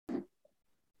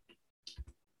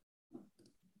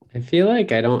I feel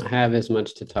like I don't have as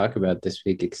much to talk about this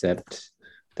week except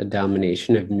the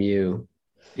domination of Mew.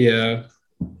 Yeah,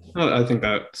 I think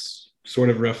that's sort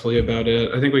of roughly about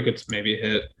it. I think we could maybe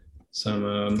hit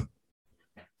some,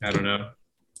 I don't know,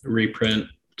 reprint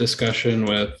discussion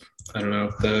with, I don't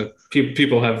know, the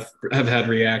people have had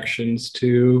reactions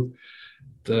to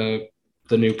the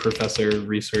the new Professor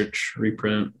research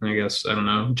reprint. I guess I don't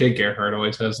know. Jake Gerhardt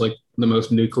always has like the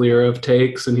most nuclear of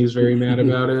takes, and he's very mad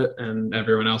about it. And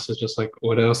everyone else is just like,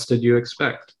 "What else did you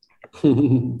expect?"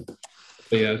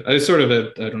 But yeah, I sort of,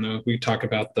 I don't know. We talk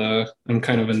about I'm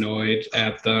kind of annoyed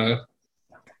at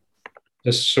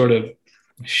this sort of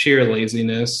sheer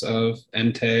laziness of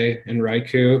Entei and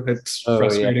Raikou. It's Oh yeah,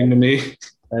 frustrating to me.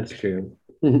 that's true.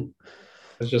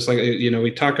 It's just like,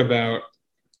 we talk about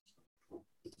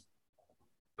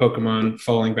Pokemon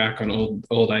falling back on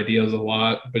old ideas a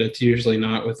lot, but it's usually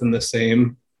not within the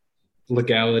same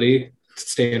legality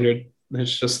standard.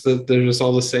 It's just that they're just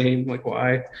all the same. Like,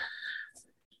 why?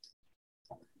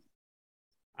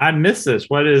 I missed this.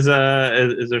 What is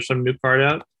there some new card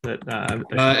out that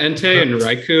Entei and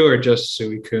Raikou are just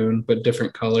Suicune, but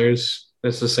different colors.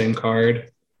 It's the same card,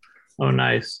 Oh,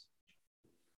 nice.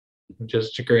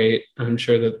 just great. I'm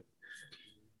sure that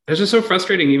it's just so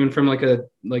frustrating, even from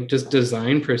like just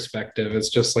design perspective. It's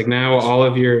just like now all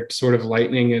of your sort of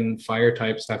lightning and fire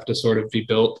types have to sort of be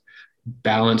built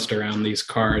balanced around these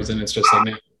cards, and it's just like,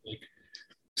 man, like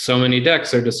so many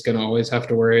decks are just going to always have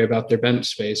to worry about their bench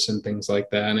space and things like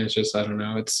that. And it's just, I don't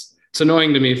know, it's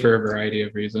annoying to me for a variety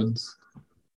of reasons.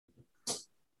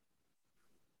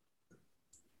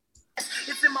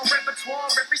 It's in my repertoire.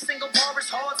 Every single bar is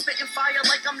hard. Spitting fire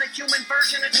like I'm the human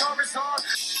version of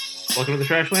Charizard. Welcome to the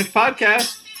Trash Lunch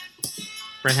Podcast.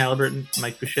 Brent Halliburton,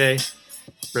 Mike Boucher,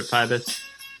 Britt Pybus.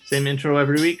 Same intro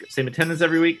every week, same attendance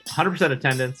every week, 100%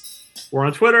 attendance. We're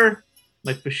on Twitter,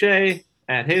 Mike Boucher,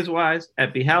 at Hazewise,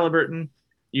 at B Halliburton.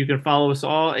 You can follow us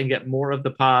all and get more of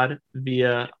the pod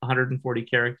via 140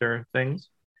 character things.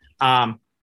 I'm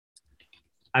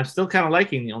still kind of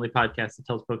liking the only podcast that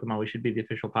tells Pokemon we should be the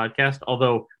official podcast.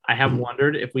 Although I have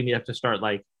wondered if we have to start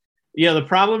the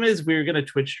problem is we were going to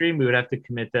Twitch stream. We would have to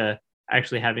commit to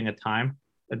actually having a time.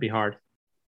 That'd be hard.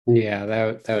 Yeah,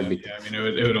 that would be. Yeah, I mean,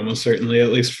 it would almost certainly, at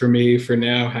least for me, for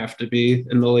now, have to be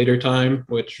in the later time,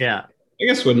 which Yeah. I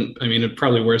guess wouldn't. I mean, it's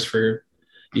probably worse for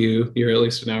you. You're at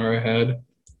least an hour ahead.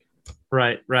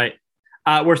 Right.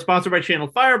 We're sponsored by Channel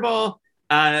Fireball,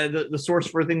 the source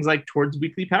for things like Towards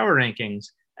Weekly Power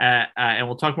Rankings. And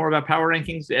we'll talk more about power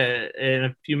rankings in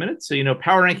a few minutes. So,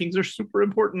 power rankings are super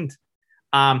important.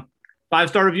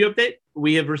 5-star review update.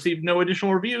 We have received no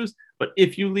additional reviews, but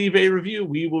if you leave a review,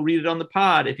 we will read it on the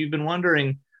pod. If you've been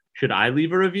wondering, should I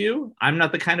leave a review? I'm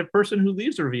not the kind of person who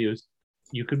leaves reviews.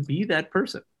 You could be that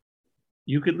person.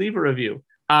 You could leave a review.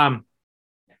 So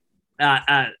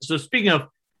speaking of,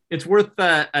 it's worth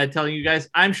telling you guys,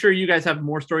 I'm sure you guys have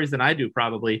more stories than I do,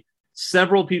 probably.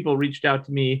 Several people reached out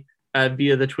to me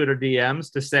via the Twitter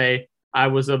DMs to say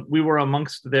we were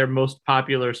amongst their most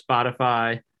popular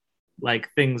Spotify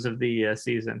things of the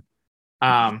season.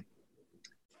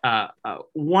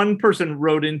 One person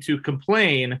wrote in to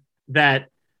complain that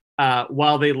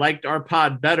while they liked our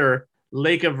pod better,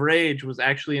 Lake of Rage was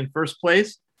actually in first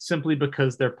place simply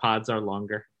because their pods are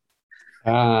longer.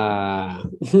 I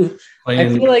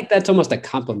feel like that's almost a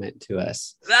compliment to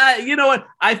us. You know what?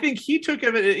 I think he took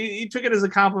it as a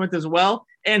compliment as well,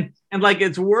 and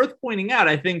it's worth pointing out.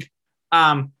 I think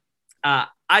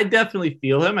I definitely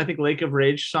feel him. I think Lake of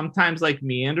Rage sometimes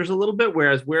meanders a little bit,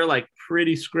 whereas we're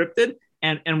pretty scripted.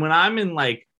 And when I'm in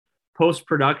post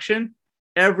production,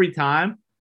 every time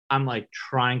I'm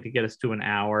trying to get us to an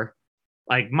hour.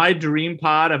 My dream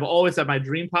pod, I've always had my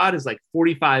dream pod is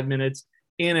 45 minutes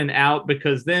in and out,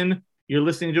 because then you're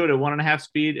listening to it at 1.5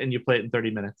 speed and you play it in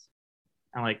 30 minutes.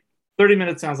 I'm 30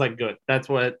 minutes sounds good. That's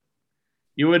what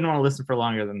you wouldn't want to listen for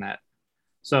longer than that.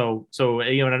 So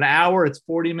in an hour, it's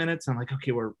 40 minutes. I'm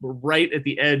okay, we're right at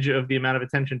the edge of the amount of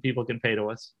attention people can pay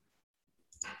to us.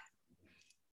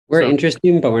 We're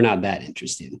interesting, but we're not that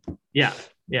interesting. Yeah.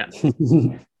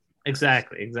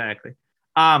 Exactly.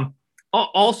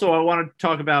 Also, I want to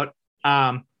talk about,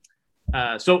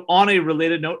 so on a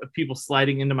related note of people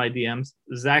sliding into my DMs,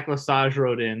 Zach Lesage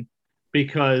wrote in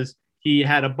because he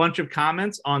had a bunch of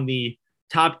comments on the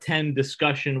top 10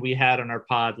 discussion we had on our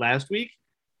pod last week.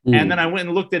 And then I went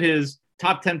and looked at his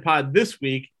top 10 pod this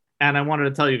week, and I wanted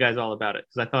to tell you guys all about it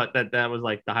because I thought that was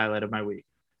the highlight of my week.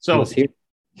 So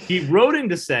he wrote in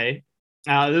to say,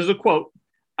 there's a quote,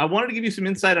 "I wanted to give you some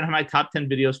insight on how my top 10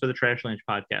 videos for the Trash Lange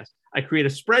podcast. I create a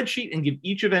spreadsheet and give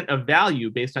each event a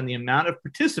value based on the amount of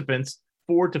participants,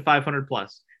 400 to 500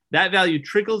 plus. That value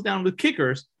trickles down with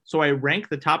kickers So I rank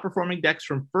the top performing decks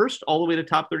from first all the way to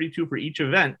top 32 for each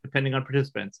event, depending on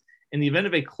participants. In the event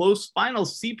of a close final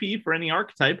CP for any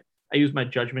archetype, I use my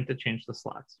judgment to change the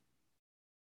slots.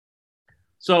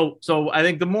 So I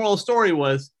think the moral story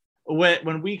was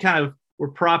when we kind of were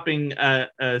propping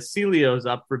Celios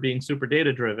up for being super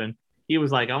data driven, he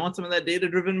was like, I want some of that data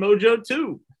driven mojo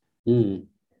too.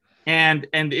 And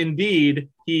indeed,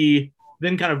 he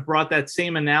then kind of brought that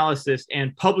same analysis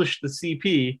and published the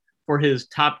CP for his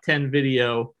top 10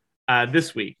 video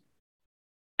this week.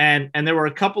 And there were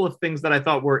a couple of things that I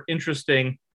thought were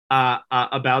interesting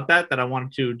about that I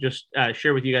wanted to just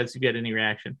share with you guys to get any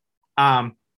reaction.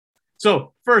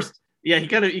 So first, yeah, he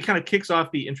kind of kicks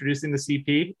off the introducing the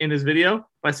CP in his video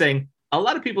by saying, a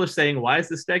lot of people are saying, why is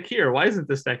this deck here? Why isn't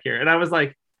this deck here? And I was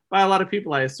like, by a lot of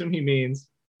people, I assume he means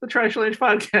the Trash Lange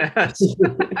podcast.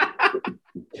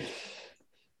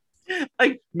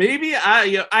 Like maybe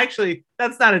actually,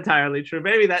 that's not entirely true.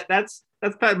 Maybe that's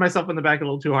patting myself on the back a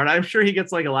little too hard. I'm sure he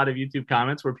gets like a lot of YouTube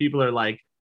comments where people are like,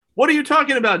 what are you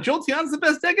talking about? Jolteon's the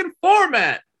best deck in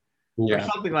format, or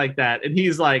something like that. And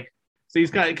he's like, so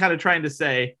he's kind of trying to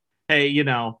say, hey,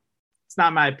 it's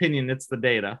not my opinion, it's the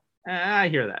data. I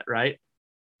hear that, right?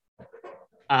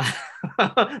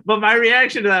 But my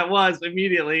reaction to that was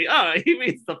immediately, oh, he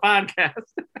means the podcast.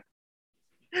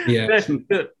 Yeah.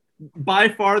 By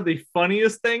far the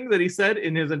funniest thing that he said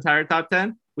in his entire top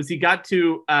 10 was he got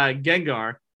to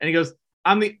Gengar and he goes,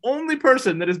 I'm the only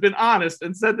person that has been honest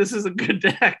and said this is a good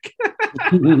deck.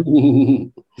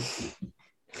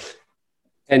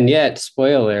 And yet,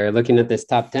 spoiler, looking at this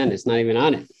top 10, it's not even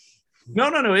on it.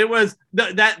 No. It was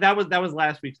that was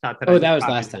last week's top 10. Oh, that was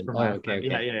last time. Oh, okay.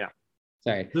 Yeah.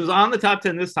 Sorry. It was on the top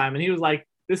 10 this time, and he was like,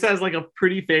 this has like a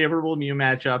pretty favorable Mew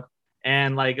matchup,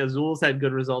 and like Azul's had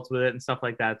good results with it and stuff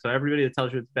like that. So everybody that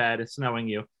tells you it's bad is snowing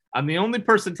you. I'm the only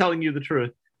person telling you the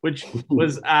truth, which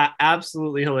was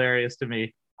absolutely hilarious to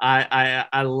me.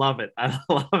 I love it. I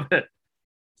love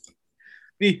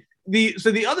it.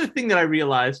 So the other thing that I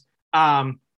realized, so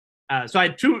I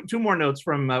had two more notes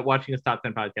from watching his top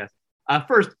 10 podcast.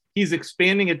 First, he's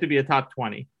expanding it to be a top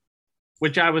 20,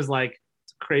 which I was like,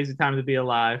 it's a crazy time to be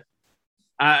alive.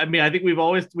 I mean, I think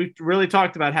we've really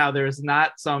talked about how there's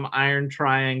not some iron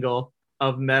triangle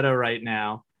of meta right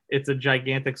now. It's a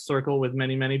gigantic circle with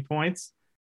many, many points.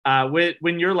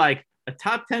 When you're like, a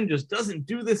top 10 just doesn't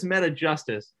do this meta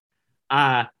justice.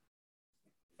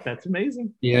 That's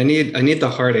amazing. Yeah, I need the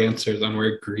hard answers on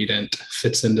where Greedent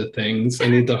fits into things. I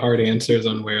need the hard answers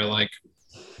on where like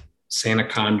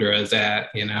Sanacondra is at,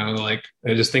 like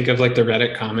I just think of like the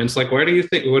Reddit comments, like what do you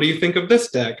think of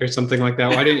this deck or something like that?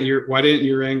 Why didn't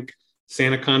you rank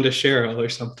Sanacondra Cheryl or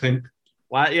something?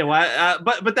 Why?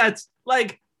 But that's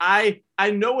like I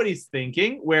know what he's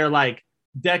thinking, where like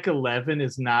deck 11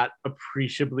 is not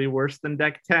appreciably worse than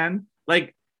deck 10.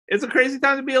 Like it's a crazy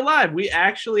time to be alive. We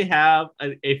actually have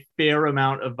a fair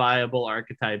amount of viable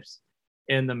archetypes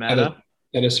in the meta.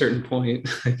 At a certain point,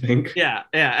 I think. Yeah.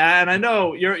 And I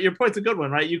know your point's a good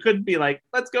one, right? You could be like,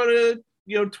 let's go to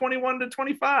 21 to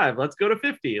 25. Let's go to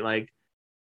 50. Like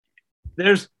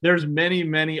there's many,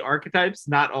 many archetypes,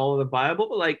 not all of them viable,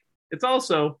 but like it's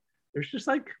also there's just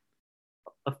like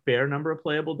a fair number of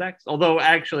playable decks. Although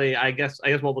actually, I guess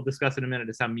what we'll discuss in a minute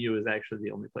is how Mew is actually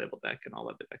the only playable deck and all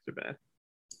other decks are bad.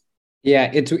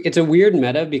 Yeah, it's a weird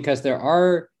meta because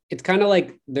it's kind of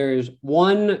like there's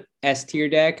one S tier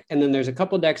deck, and then there's a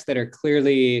couple decks that are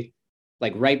clearly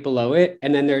like right below it,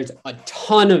 and then there's a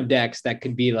ton of decks that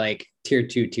could be like tier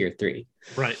 2, tier 3.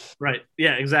 Right.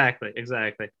 Yeah, exactly.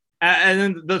 And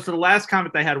then the last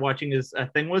comment I had watching his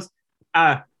thing was,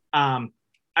 I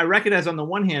recognize on the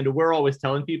one hand we're always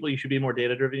telling people you should be more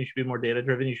data driven, you should be more data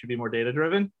driven, you should be more data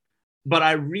driven, but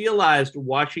I realized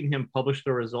watching him publish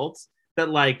the results that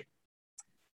like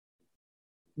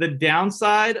the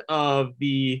downside of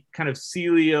the kind of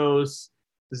Celios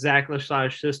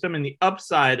Zacklash system and the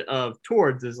upside of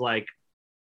Towards is like,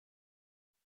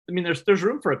 I mean, there's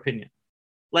room for opinion.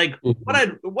 Like what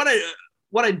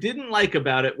I didn't like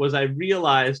about it was I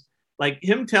realized like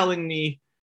him telling me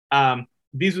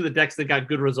these were the decks that got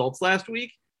good results last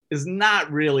week is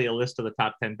not really a list of the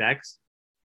top 10 decks.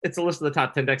 It's a list of the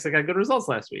top 10 decks that got good results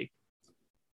last week.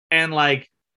 And like,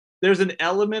 there's an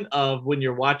element of when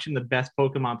you're watching the best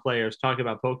Pokemon players talk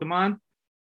about Pokemon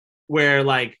where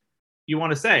like you want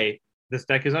to say this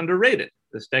deck is underrated,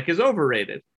 this deck is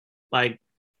overrated. Like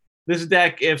this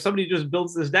deck, if somebody just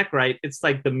builds this deck right, it's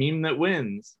like the meme that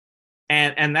wins.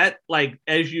 And that like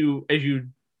as you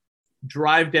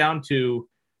drive down to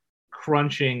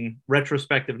crunching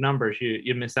retrospective numbers,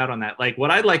 you miss out on that. Like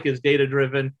what I like is data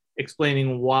driven,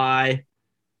 explaining why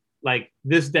like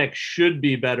this deck should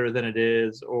be better than it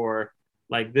is, or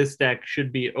like this deck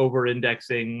should be over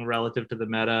indexing relative to the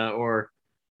meta, or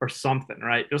something,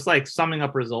 right? Just like summing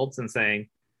up results and saying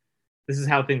this is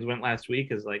how things went last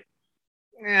week is like,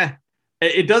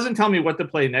 it doesn't tell me what to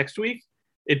play next week.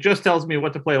 It just tells me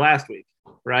what to play last week,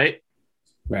 right?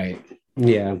 Right.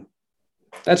 Yeah,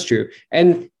 that's true.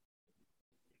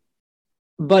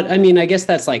 But I mean, I guess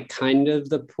that's like kind of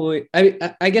the point.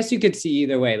 I guess you could see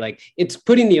either way. Like it's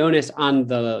putting the onus on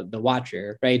the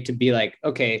watcher, right? To be like,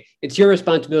 okay, it's your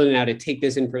responsibility now to take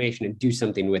this information and do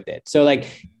something with it. So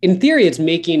like in theory, it's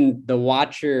making the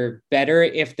watcher better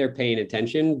if they're paying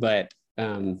attention. But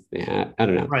yeah, I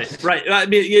don't know. Right. I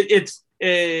mean, it's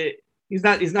he's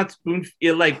not spoon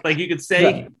like you could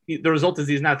say right. The result is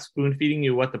he's not spoon feeding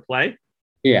you what to play.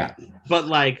 Yeah. But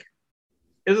like,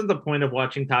 isn't the point of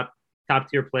watching top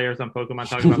tier players on Pokemon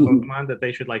talking about Pokemon that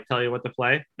they should like tell you what to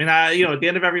play? I mean, at the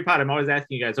end of every pod, I'm always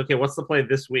asking you guys, okay, what's the play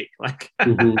this week? Like,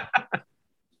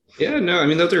 yeah, no, I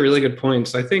mean, those are really good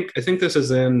points. I think this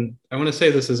is in, I want to say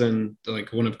this is in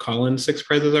like one of Colin's Six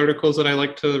Prizes articles that I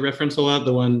like to reference a lot.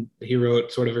 The one he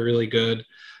wrote sort of a really good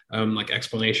like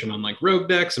explanation on like rogue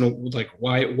decks and like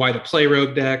why to play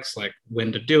rogue decks, like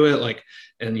when to do it, like,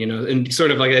 and and sort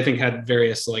of like I think had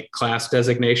various like class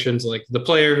designations, like the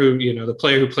player who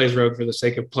plays rogue for the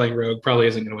sake of playing rogue probably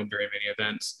isn't going to win very many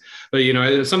events. But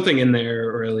something in there,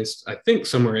 or at least I think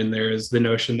somewhere in there, is the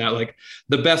notion that like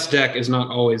the best deck is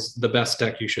not always the best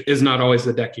deck is not always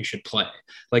the deck you should play,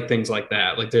 like things like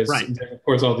that. Like there's of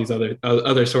course all these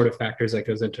other sort of factors that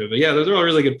goes into it. But yeah, those are all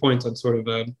really good points on sort of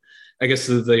I guess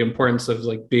the importance of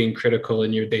like being critical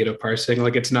in your data parsing.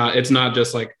 Like it's not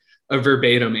just like a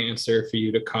verbatim answer for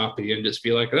you to copy and just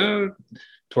be like, oh,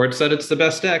 Torch said it's the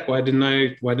best deck. Why didn't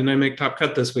I make top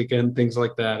cut this weekend? Things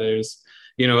like that. There's,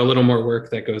 a little more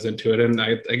work that goes into it. And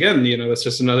that's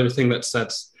just another thing that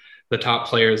sets the top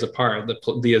players apart, the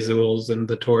Azules and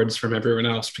the Tords from everyone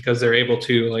else, because they're able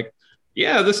to like,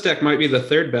 yeah, this deck might be the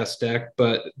third best deck,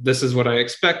 but this is what I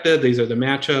expected. These are the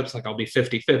matchups. Like I'll be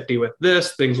 50-50 with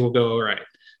this. Things will go all right,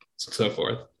 so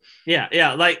forth.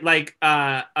 Yeah. Like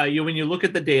when you look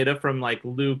at the data from like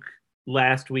Luke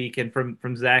last week and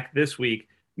from Zach this week,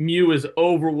 Mew is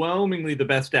overwhelmingly the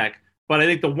best deck. But I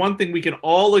think the one thing we can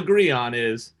all agree on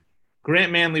is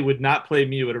Grant Manley would not play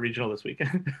Mew at a regional this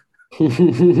weekend.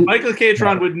 Michael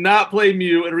Catron would not play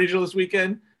Mew at a regional this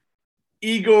weekend.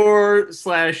 Igor /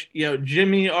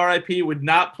 Jimmy RIP would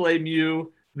not play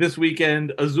Mew this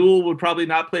weekend. Azul would probably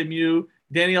not play Mew.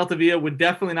 Danny Altavia would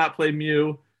definitely not play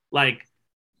Mew. Like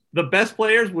the best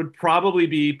players would probably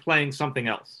be playing something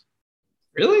else.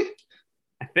 Really?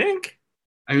 I think.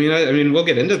 I mean, we'll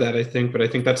get into that, I think, but I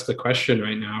think that's the question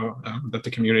right now that the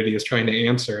community is trying to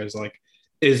answer is like,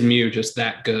 is Mew just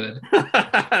that good?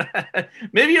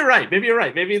 Maybe you're right.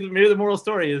 Maybe the moral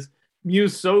story is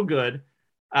Mew's so good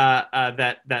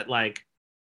that like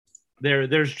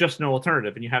there's just no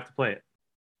alternative and you have to play it.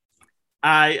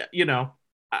 I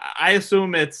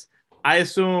assume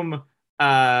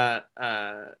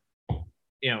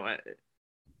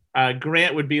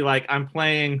Grant would be like, I'm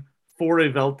playing for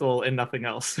Yveltal and nothing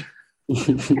else.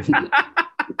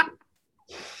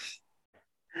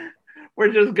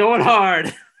 We're just going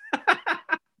hard.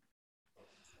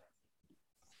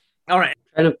 All right.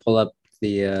 I'm trying to pull up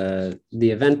the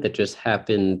event that just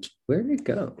happened. Where did it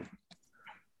go?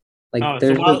 Like,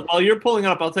 so while you're pulling it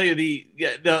up, I'll tell you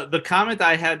the comment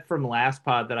I had from last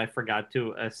pod that I forgot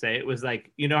to say. It was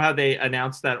like, how they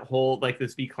announced that whole like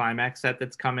this V Climax set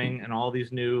that's coming and all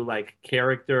these new like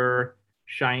character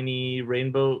shiny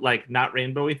rainbow, like not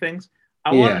rainbowy things.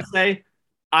 I want to say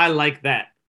I like that.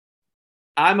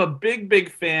 I'm a big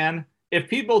fan. If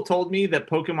people told me that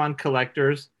Pokemon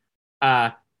collectors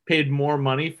paid more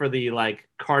money for the like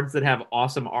cards that have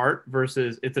awesome art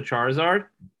versus it's a Charizard,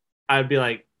 I'd be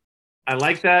like, I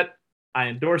like that. I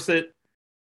endorse it.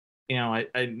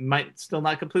 I might still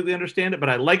not completely understand it, but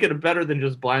I like it better than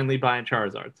just blindly buying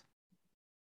Charizards.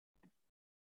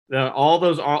 All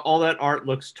that art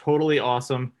looks totally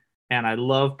awesome, and I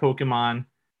love Pokemon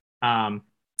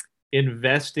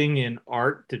investing in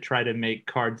art to try to make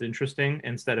cards interesting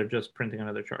instead of just printing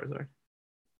another Charizard.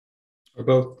 Or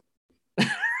both.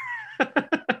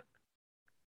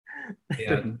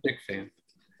 Yeah, I'm a big fan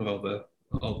of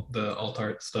all the alt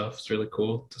art stuff. It's really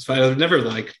cool. I've never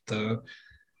liked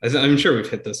I'm sure we've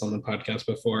hit this on the podcast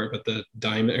before, but the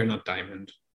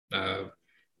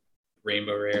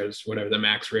rainbow rares, whatever the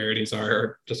max rarities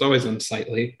are just always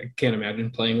unsightly. I can't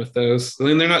imagine playing with those. I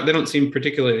mean, they don't seem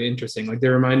particularly interesting. Like they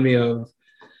remind me of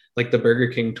like the Burger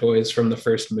King toys from the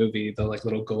first movie, the like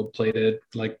little gold plated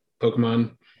like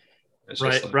Pokemon.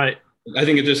 Right. I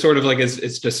think it just sort of like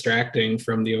it's distracting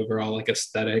from the overall like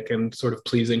aesthetic and sort of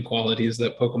pleasing qualities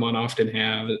that Pokemon often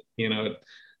have. It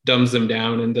dumbs them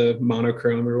down into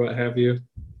monochrome or what have you.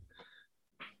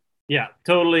 Yeah,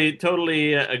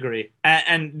 totally agree.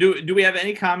 And do we have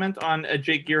any comment on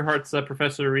Jake Gearhart's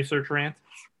Professor of Research rant?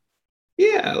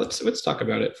 Yeah, let's talk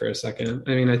about it for a second.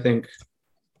 I think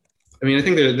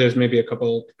there's maybe a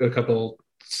couple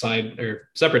side or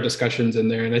separate discussions in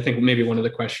there, and I think maybe one of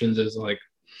the questions is like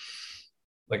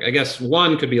I guess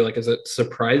one could be like, is it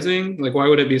surprising? Like, why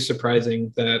would it be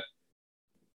surprising that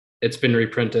it's been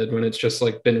reprinted when it's just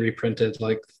like been reprinted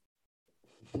like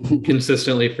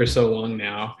consistently for so long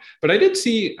now? But I did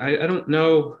see, I don't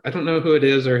know who it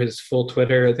is or his full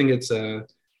Twitter. I think it's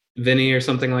Vinny or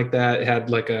something like that. It had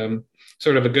like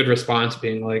sort of a good response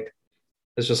being like,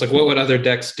 it's just like, what would other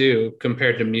decks do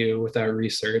compared to Mew without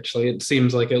research? Like, it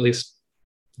seems like at least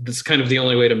this is kind of the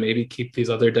only way to maybe keep these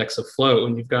other decks afloat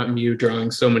when you've got Mew drawing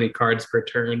so many cards per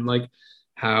turn. Like,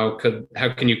 how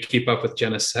can you keep up with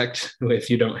Genesect if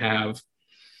you don't have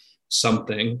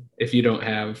something? If you don't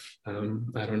have, I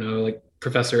don't know, like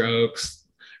Professor Oak's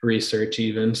research,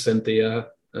 even Cynthia.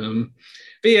 But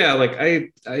yeah, like I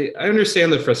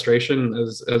understand the frustration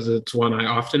as it's one I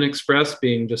often express,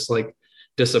 being just like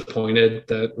disappointed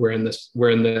that we're in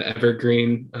the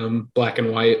evergreen black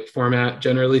and white format,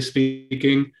 generally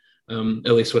speaking,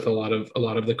 at least with a lot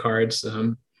of the cards.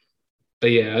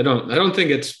 But yeah, I don't think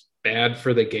it's bad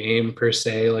for the game per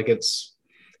se. Like, it's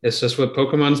just what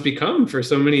Pokemon's become for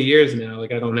so many years now.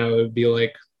 Like, I don't know, it would be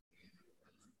like,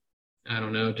 I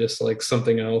don't know, just like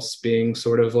something else being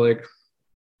sort of like,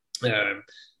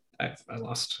 I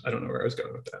lost, I don't know where I was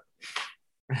going with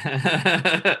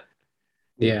that.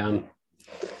 Yeah.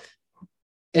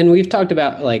 And we've talked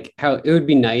about like how it would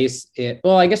be nice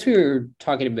I guess we were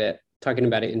talking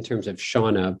about it in terms of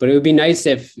Shauna, but it would be nice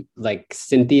if like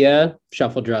Cynthia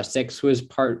Shuffle Draw 6 was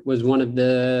one of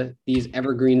these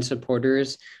evergreen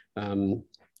supporters.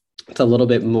 It's a little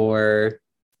bit more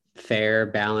fair,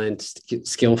 balanced,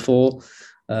 skillful.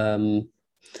 But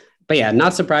yeah,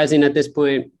 not surprising at this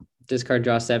point. Discard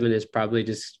Draw 7 is probably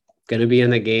just going to be in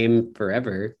the game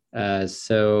forever.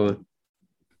 So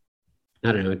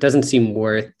I don't know. It doesn't seem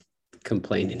worth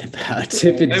complaining about.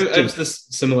 I have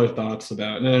just similar thoughts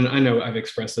about, and I know I've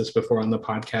expressed this before on the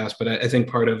podcast, but I think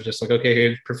part of just like, okay,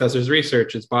 here's Professor's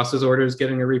research. Is Boss's Orders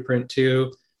getting a reprint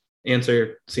too?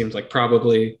 Answer seems like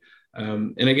probably.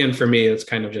 And again, for me, it's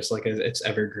kind of just like it's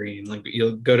evergreen. Like,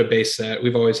 you'll go to base set.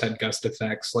 We've always had gust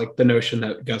effects. Like, the notion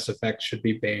that gust effects should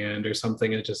be banned or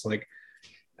something. It's just like,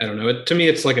 I don't know. To me,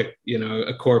 it's like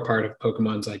a core part of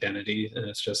Pokemon's identity, and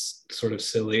it's just sort of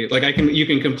silly. Like, you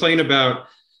can complain about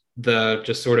the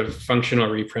just sort of functional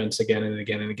reprints again and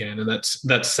again and again, and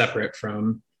that's separate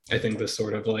from, I think, this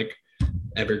sort of like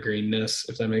evergreenness,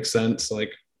 if that makes sense.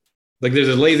 Like there's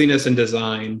a laziness in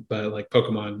design, but like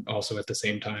Pokemon also at the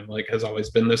same time like has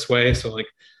always been this way. So like,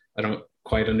 I don't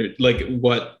quite like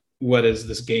what is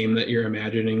this game that you're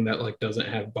imagining that like doesn't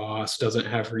have boss, doesn't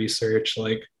have research?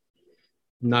 Like,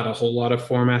 not a whole lot of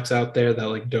formats out there that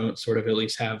like don't sort of at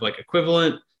least have like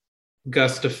equivalent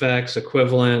gust effects,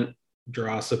 equivalent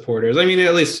draw supporters. I mean,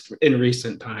 at least in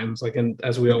recent times, like, and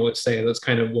as we always say, that's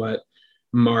kind of what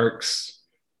marks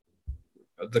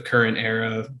the current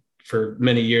era for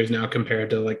many years now, compared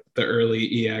to like the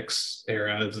early EX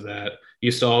eras that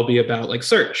used to all be about like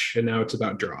search, and now it's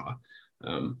about draw.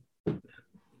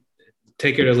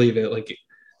 Take it or leave it. Like,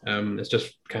 it's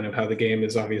just kind of how the game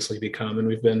has obviously become, and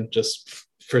we've been just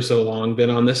for so long been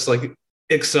on this like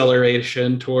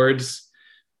acceleration towards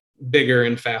bigger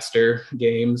and faster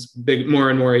games, more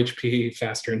and more HP,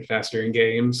 faster and faster in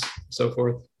games, so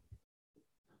forth.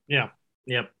 Yeah.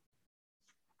 Yep.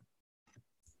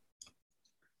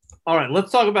 All right,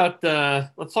 let's talk about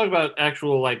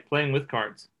actual like playing with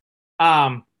cards.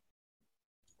 Hey,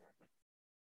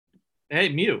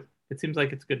 Mew. It seems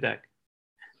like it's a good deck.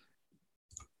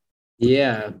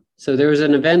 Yeah. So there was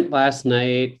an event last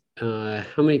night. How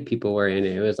many people were in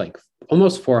it? It was like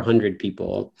almost 400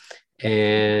 people.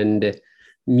 And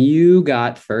Mew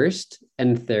got first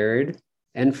and third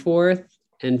and fourth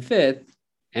and fifth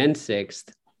and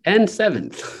sixth and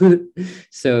seventh.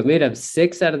 So it made up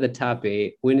 6 out of the top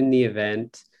 8, winning the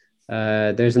event.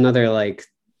 There's another like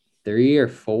 3 or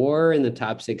 4 in the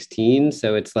top 16.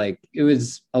 So it's like, it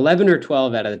was 11 or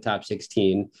 12 out of the top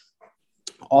 16.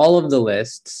 All of the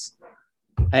lists,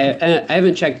 I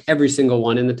haven't checked every single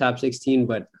one in the top 16,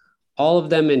 but all of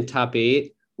them in top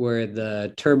 8 were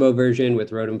the turbo version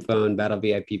with Rotom Phone, Battle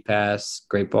VIP Pass,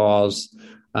 Great Balls,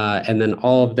 and then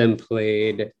all of them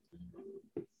played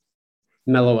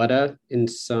Meloetta in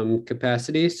some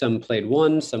capacity. Some played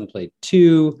 1, some played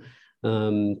 2.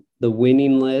 The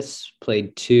winning list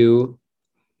played 2.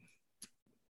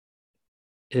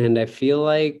 And I feel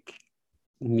like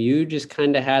Mew just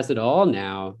kind of has it all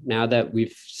now that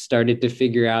we've started to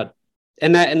figure out,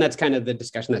 and that's kind of the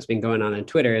discussion that's been going on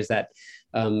Twitter, is that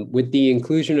with the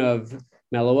inclusion of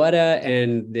Meloetta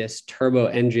and this turbo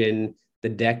engine, the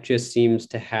deck just seems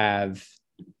to have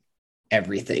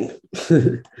everything.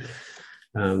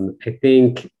 I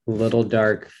think Little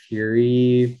Dark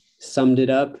Fury summed it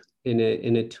up in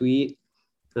a tweet.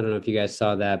 I don't know if you guys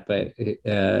saw that, but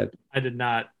I did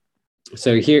not.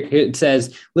 So here it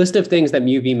says, list of things that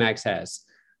Mew VMAX has: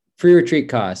 free retreat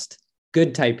cost,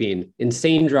 good typing,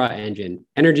 insane draw engine,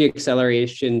 energy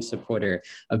acceleration supporter,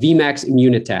 a VMAX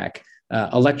immune attack,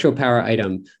 electro power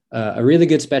item, a really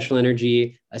good special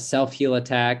energy, a self-heal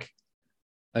attack,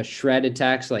 a shred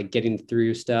attack, so like getting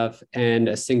through stuff, and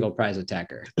a single prize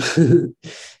attacker.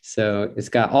 So it's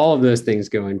got all of those things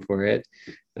going for it,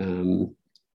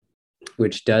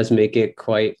 which does make it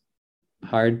quite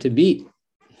hard to beat.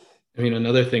 I mean,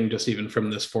 another thing, just even from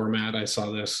this format, I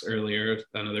saw this earlier,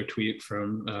 another tweet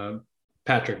from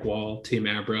Patrick Wall, Team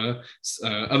Abra.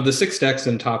 Of the 6 decks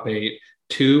in top 8,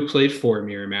 2 played 4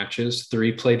 mirror matches,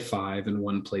 3 played 5, and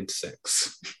 1 played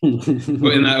 6.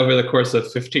 In that, over the course of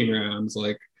 15 rounds,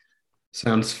 like,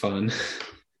 sounds fun.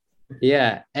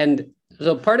 Yeah, and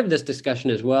so part of this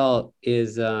discussion as well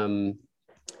is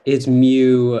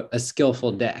Mew a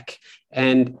skillful deck?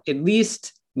 And at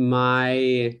least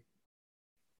my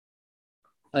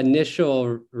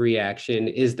initial reaction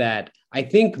is that I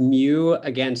think Mew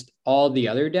against all the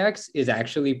other decks is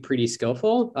actually pretty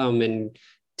skillful, and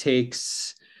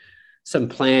takes some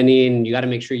planning. You got to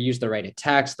make sure you use the right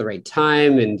attacks, the right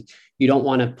time, and you don't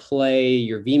want to play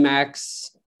your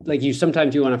VMAX. Like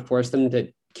sometimes you want to force them to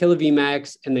kill a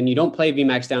VMAX, and then you don't play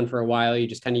VMAX down for a while. You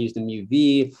just kind of use the Mew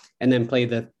V and then play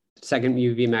the second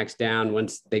Mew VMAX down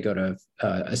once they go to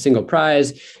a single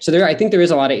prize. So I think there is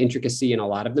a lot of intricacy in a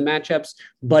lot of the matchups,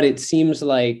 but it seems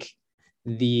like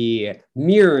the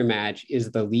mirror match is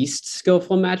the least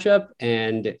skillful matchup.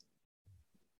 And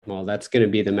well, that's going to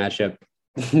be the matchup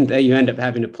that you end up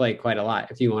having to play quite a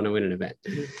lot if you want to win an event.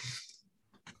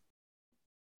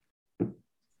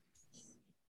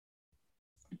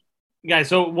 Guys,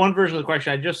 so one version of the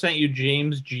question, I just sent you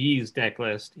James G's deck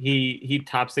list. He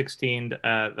top 16'd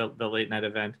the late night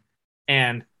event,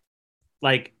 and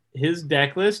like his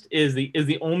deck list is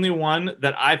the only one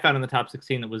that I found in the top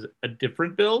 16 that was a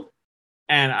different build,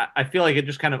 and I feel like it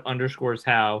just kind of underscores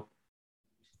how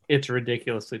it's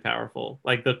ridiculously powerful.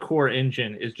 Like the core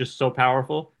engine is just so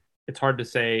powerful, it's hard to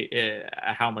say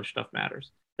how much stuff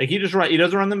matters. Like he doesn't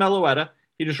run the Meloetta.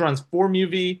 He just runs 4 Mew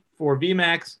V, 4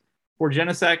 VMAX, 4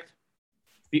 Genesect.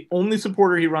 The only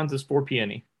supporter he runs is 4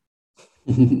 Peony.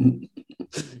 He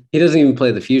doesn't even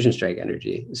play the Fusion Strike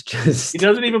energy. It's just he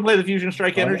doesn't even play the Fusion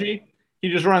Strike energy. He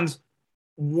just runs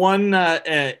 1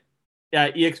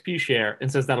 EXP share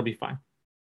and says that'll be fine.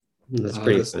 That's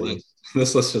pretty funny.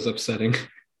 This list is upsetting.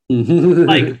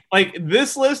 like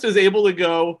this list is able to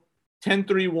go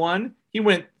 10-3-1. He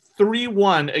went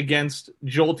 3-1 against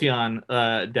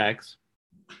Jolteon decks,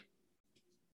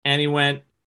 and he went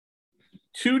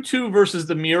 2-2 versus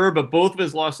the mirror, but both of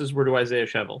his losses were to Isaiah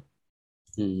Shevel.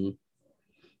 Mm-hmm.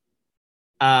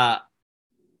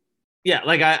 Yeah,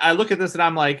 like I look at this and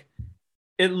I'm like,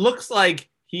 it looks like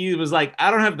he was like,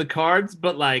 I don't have the cards,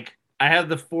 but like I have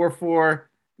the 4/4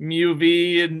 Mew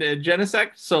V and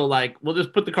Genesect, so like we'll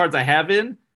just put the cards I have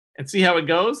in and see how it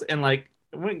goes, and like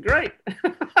it went great.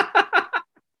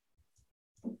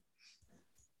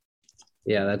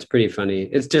 Yeah, that's pretty funny.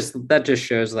 That just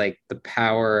shows like the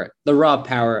power, the raw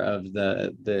power of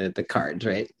the cards,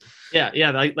 right?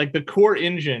 Yeah, like the core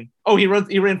engine. Oh, he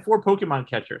ran 4 Pokemon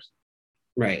catchers.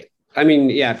 Right. I mean,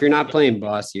 yeah, if you're not playing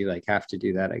boss, you like have to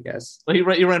do that, I guess. Well,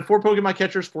 he ran 4 Pokemon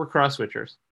catchers, 4 cross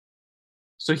switchers.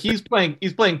 So he's playing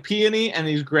Peony, and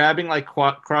he's grabbing like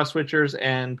cross switchers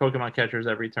and Pokemon catchers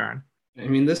every turn. I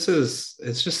mean, it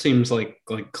just seems like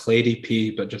Clay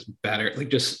DP, but just better, like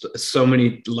just so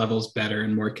many levels better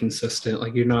and more consistent.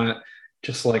 Like you're not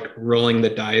just like rolling the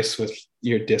dice with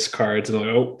your discards and like,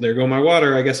 oh, there go my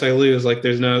water, I guess I lose. Like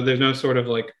there's no sort of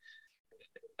like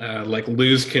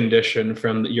lose condition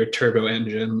from your turbo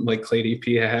engine like Clay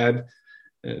DP had.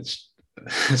 It's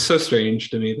so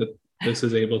strange to me that this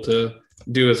is able to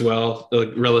do as well,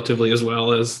 like relatively as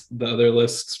well as the other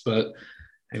lists, but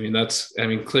I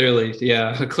mean, clearly,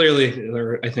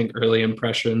 I think early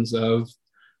impressions of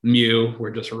Mew were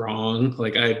just wrong.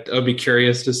 Like, I'd be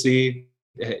curious to see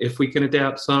if we can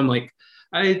adapt some. Like,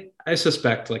 I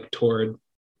suspect like toward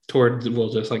Tord will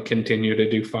just like continue to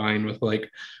do fine with like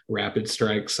rapid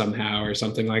strikes somehow or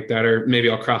something like that, or maybe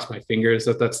I'll cross my fingers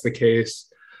that that's the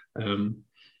case. But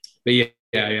yeah.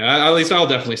 At least I'll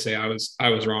definitely say I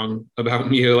was wrong about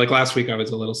Mew. Like last week, I was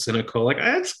a little cynical. Like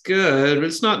that's good, but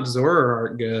it's not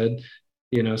Zoroark good.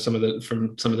 Some of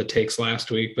the takes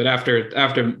last week. But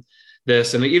after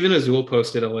this, and even Azul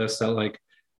posted a list that like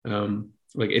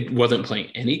it wasn't playing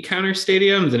any counter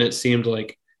stadiums, and it seemed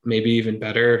like maybe even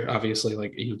better. Obviously,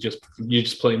 like you just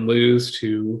play lose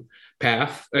to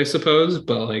Path, I suppose,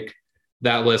 but like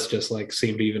that list just like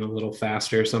seemed even a little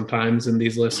faster sometimes than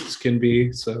these lists can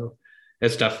be. So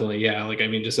it's definitely, yeah, like I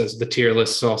mean, just as the tier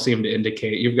lists all seem to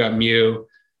indicate, you've got Mew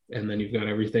and then you've got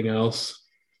everything else.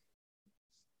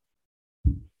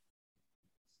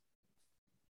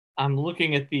 I'm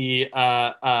looking at the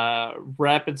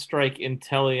Rapid Strike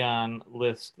Inteleon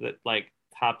list that like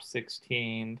top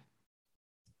 16.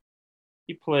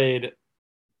 He played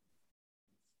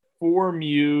 4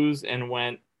 Mews and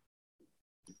went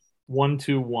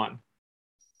 1-2-1.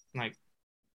 Like,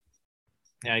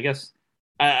 yeah, I guess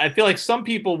I feel like some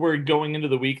people were going into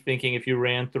the week thinking if you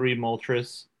ran 3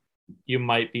 Moltres, you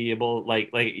might be able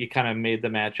like you kind of made the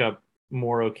matchup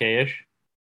more okayish.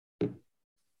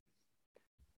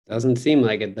 Doesn't seem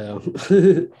like it though.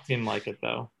 Seemed like it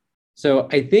though. So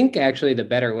I think actually the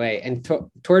better way, and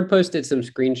Tord posted some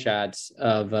screenshots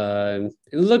of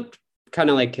it looked kind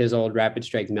of like his old Rapid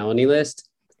Strike Melanie list.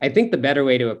 I think the better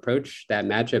way to approach that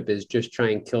matchup is just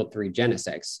try and kill 3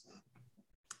 Genesects.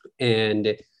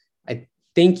 And I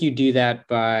think you do that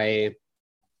by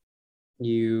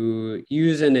you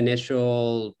use an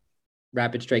initial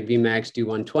Rapid Strike VMAX, do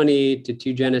 120 to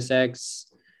 2 Genesects,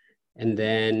 and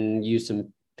then use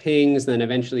some pings. Then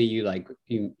eventually you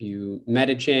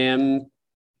Metacham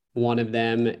one of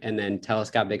them, and then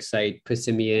Telescopic Sight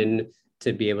Passimian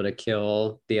to be able to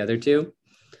kill the other 2.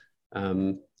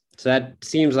 So that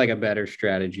seems like a better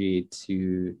strategy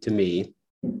to me.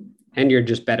 And you're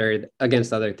just better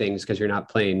against other things because you're not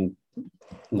playing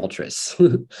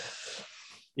Moltres.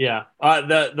 Yeah.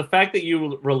 The fact that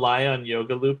you rely on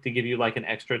Yoga Loop to give you like an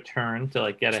extra turn to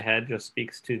like get ahead just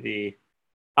speaks to the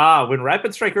when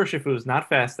Rapid Strike Urshifu is not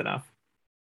fast enough.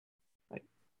 Like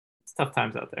it's tough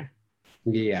times out there.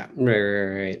 Yeah,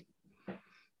 right.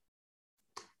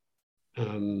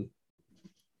 And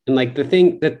like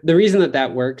the reason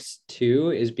that works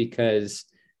too is because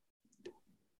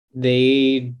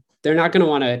they're not going to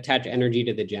want to attach energy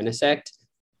to the Genesect.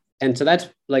 And so that's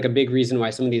like a big reason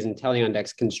why some of these Inteleon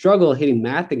decks can struggle hitting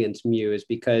math against Mew, is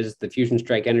because the Fusion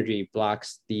Strike energy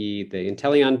blocks the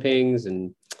Inteleon pings.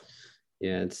 And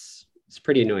yeah, it's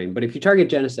pretty annoying. But if you target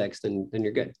Genesects, then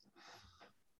you're good.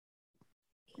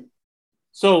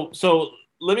 So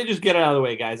let me just get it out of the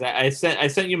way, guys. I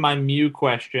sent you my Mew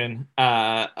question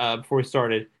before we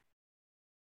started.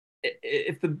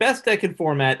 If the best deck in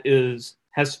format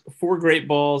has 4 Great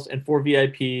Balls and 4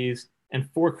 VIPs and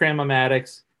 4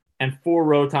 Cram-O-Matics and 4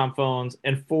 Rotom Phones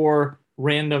and 4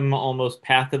 random almost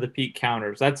Path to the Peak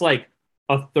counters, that's like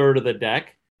a third of the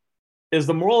deck. Is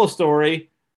the moral of the story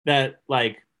that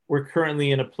like we're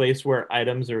currently in a place where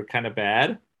items are kind of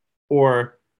bad,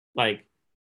 or like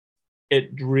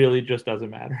it really just doesn't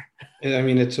matter? I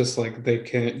mean, it's just like they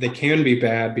can be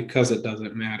bad because it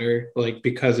doesn't matter. Like,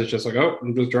 because it's just like, oh,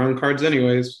 I'm just drawing cards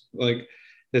anyways. Like,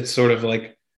 it's sort of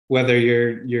like whether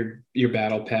your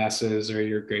battle passes or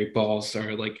your Great Balls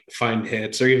or like find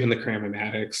hits or even the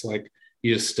Cram-O-Matics, like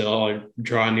you just still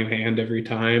draw a new hand every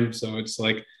time. So it's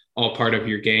like all part of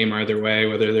your game either way,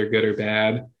 whether they're good or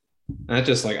bad. That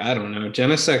just like, I don't know.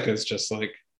 Genesect is just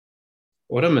like,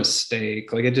 what a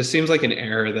mistake. Like, it just seems like an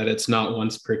error that it's not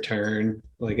once per turn.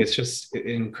 Like, it's just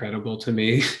incredible to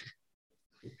me.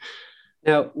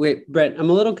 Now, wait, Brett, I'm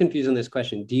a little confused on this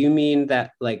question. Do you mean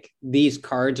that like these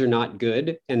cards are not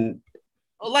good? And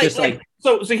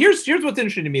so here's what's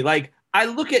interesting to me. Like, I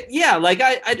look at,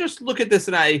 I just look at this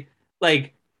and I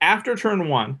like after turn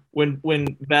 1,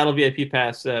 when Battle VIP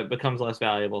Pass becomes less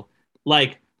valuable,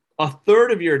 like a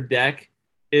third of your deck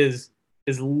is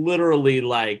literally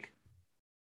like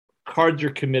cards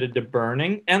you're committed to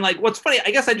burning. And like, what's funny,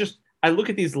 I guess I look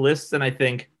at these lists and I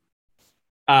think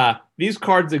these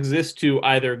cards exist to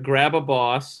either grab a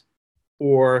boss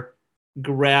or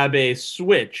grab a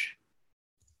switch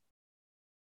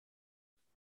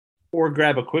or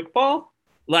grab a quick ball.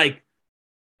 Like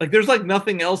there's like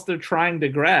nothing else they're trying to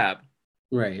grab.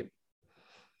 Right.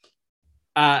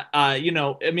 I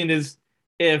mean,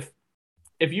 if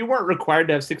you weren't required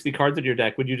to have 60 cards in your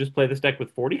deck, would you just play this deck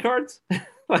with 40 cards?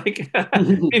 Like, I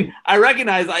mean, I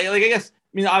recognize, I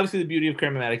mean, obviously the beauty of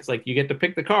Cram-O-Matics, like you get to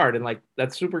pick the card and like,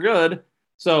 that's super good.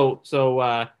 So,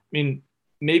 I mean,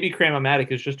 maybe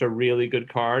Cram-O-Matic is just a really good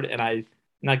card, and I'm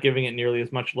not giving it nearly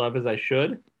as much love as I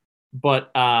should.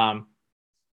 But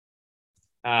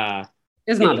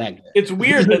It's not that good. it's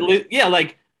weird that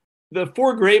like the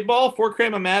 4 Great Ball, 4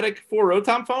 Cram-O-Matic, 4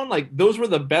 Rotom Phone, like those were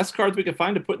the best cards we could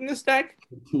find to put in this deck.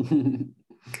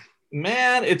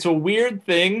 Man, it's a weird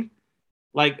thing.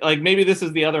 Like maybe this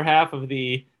is the other half of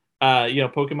the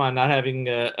Pokemon not having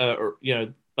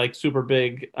like super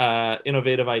big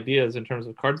innovative ideas in terms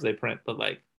of cards they print, but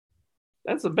like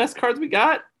that's the best cards we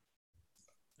got.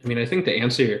 I mean, I think to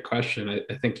answer your question,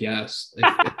 I think yes.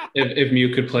 If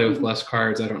Mew could play with less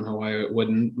cards, I don't know why it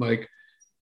wouldn't. Like,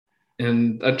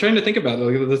 and I'm trying to think about it.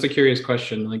 Like, that's a curious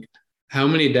question. Like, how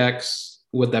many decks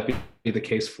would that be the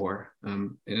case for?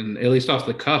 And at least off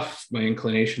the cuff, my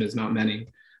inclination is not many.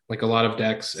 Like a lot of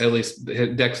decks, at least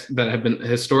decks that have been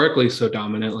historically so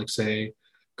dominant, like say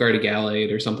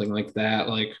Gardegalade or something like that,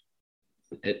 like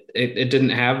it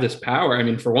didn't have this power. I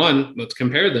mean, for one, let's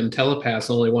compare them. Telepass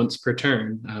only once per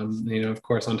turn, of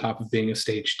course, on top of being a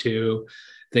stage 2,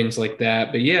 things like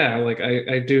that. But yeah, like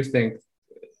I do think,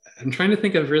 I'm trying to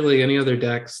think of really any other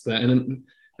decks that, and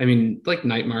I mean, like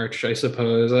Night March, I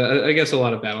suppose. I guess a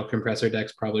lot of Battle Compressor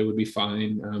decks probably would be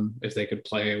fine if they could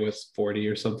play with 40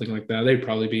 or something like that. They'd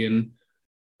probably be in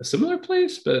a similar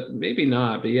place, but maybe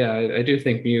not. But yeah, I do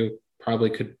think Mew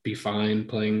probably could be fine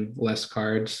playing less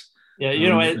cards.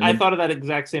 Yeah, I thought of that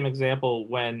exact same example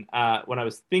when I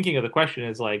was thinking of the question.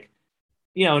 Is like,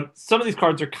 some of these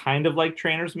cards are kind of like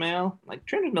Trainer's Mail. Like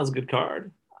Trainer's Mail is a good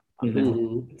card.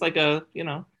 Mm-hmm. It's like an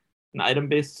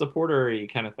item-based supporter-y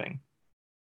kind of thing.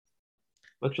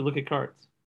 Let you look at cards.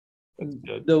 That's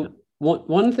good. The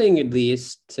one thing at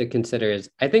least to consider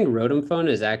is I think Rotom Phone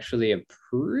is actually a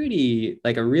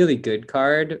really good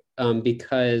card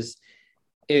because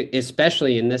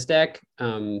especially in this deck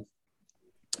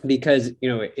because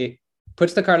it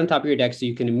puts the card on top of your deck so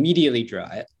you can immediately draw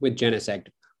it with Genesect,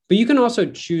 but you can also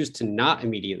choose to not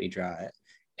immediately draw it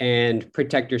and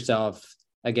protect yourself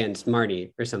against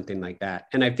Marnie or something like that.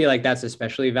 And I feel like that's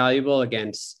especially valuable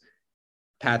against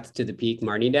Path to the Peak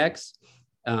Marnie decks.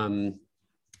 So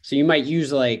you might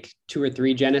use like 2 or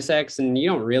 3 Genesects and you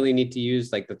don't really need to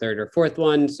use like the 3rd or 4th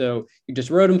one. So you just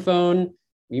Rotom Phone,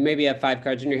 you maybe have 5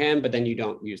 cards in your hand, but then you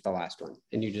don't use the last one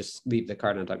and you just leave the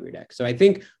card on top of your deck. So I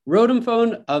think Rotom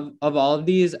Phone of all of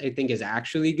these, I think is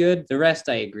actually good. The rest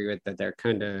I agree with that they're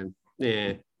kind of,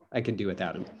 I could do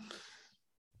without them.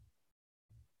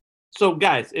 So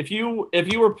guys, if you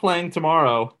were playing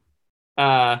tomorrow,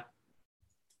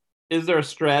 is there a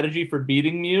strategy for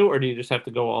beating Mew, or do you just have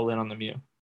to go all in on the Mew?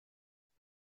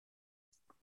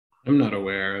 I'm not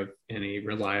aware of any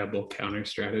reliable counter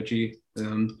strategy.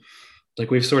 Like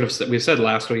we've said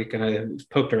last week, and I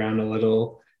poked around a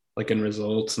little, like in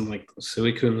results, and like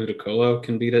Suicune and Ludicolo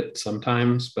can beat it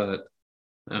sometimes, but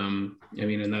I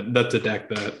mean, and that's a deck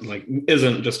that like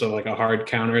isn't just a hard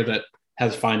counter that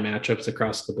has fine matchups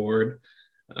across the board.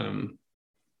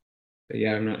 But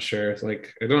yeah, I'm not sure. It's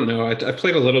like, I don't know. I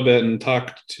played a little bit and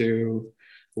talked to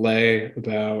Lay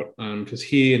about, because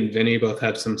he and Vinny both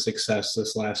had some success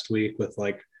this last week with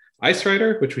like Ice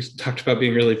Rider, which we talked about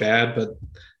being really bad, but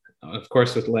of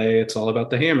course with Lay, it's all about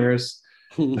the hammers.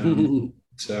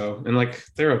 So, and like,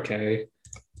 they're okay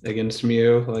against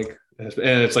Mew, like, and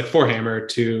it's like 4 hammer,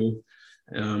 2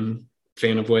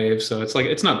 Fan of Waves. So it's like,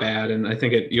 it's not bad. And I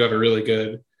think you have a really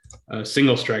good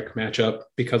single strike matchup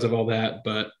because of all that.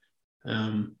 But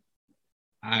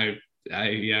I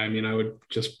would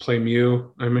just play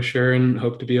Mew, I'm sure, and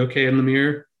hope to be okay in the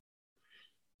mirror.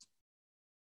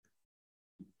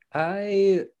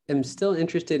 I am still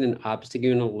interested in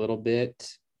Obstagoon a little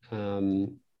bit. I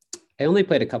only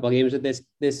played a couple of games with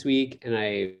this week, and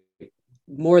I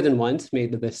more than once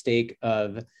made the mistake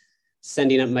of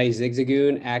sending up my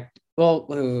Zigzagoon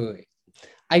wait.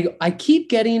 I keep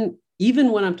getting,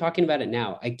 even when I'm talking about it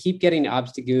now, I keep getting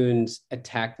Obstagoon's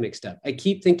attack mixed up. I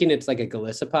keep thinking it's like a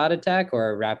Golisopod attack or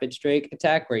a Rapid Strike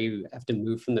attack where you have to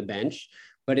move from the bench,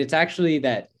 but it's actually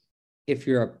that if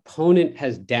your opponent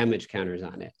has damage counters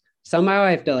on it. Somehow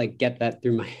I have to like get that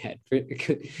through my head.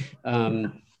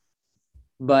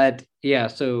 But yeah,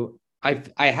 so I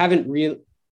haven't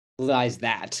realized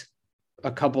that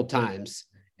a couple times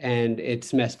and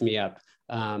it's messed me up.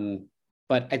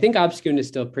 But I think Obstagoon is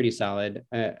still pretty solid.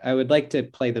 I would like to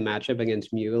play the matchup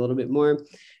against Mew a little bit more.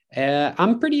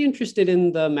 I'm pretty interested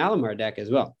in the Malamar deck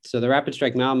as well. So the Rapid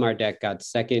Strike Malamar deck got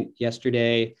second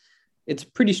yesterday. It's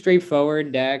a pretty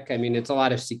straightforward deck. I mean, it's a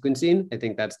lot of sequencing. I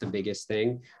think that's the biggest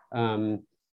thing.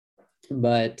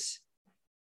 But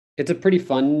it's a pretty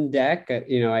fun deck.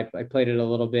 I played it a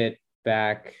little bit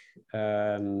back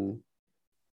 2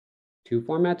 2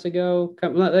 formats ago,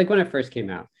 like when it first came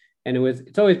out, and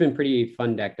it's always been pretty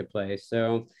fun deck to play.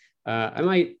 So I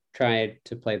might try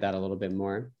to play that a little bit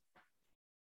more.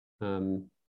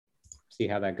 See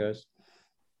how that goes.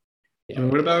 Yeah.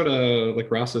 And what about like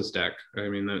Ross's deck? I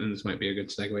mean, this might be a good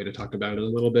segue to talk about it a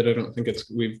little bit. I don't think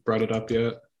we've brought it up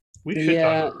yet. We should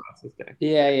talk about Ross's deck.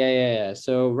 Yeah.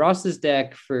 So Ross's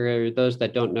deck, for those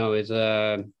that don't know, is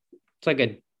it's like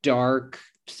a dark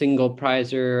single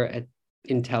prizer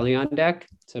Inteleon deck.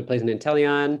 So it plays an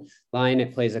Inteleon line.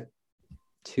 It plays a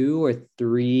 2 or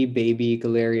 3 baby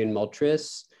Galarian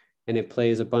Moltres, and it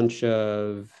plays a bunch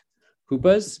of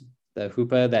Hoopas. The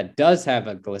Hoopa that does have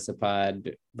a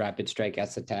Golisopod Rapid Strike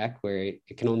S attack, where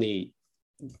it can only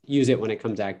use it when it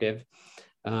comes active.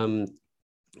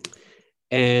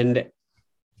 And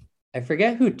I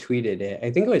forget who tweeted it.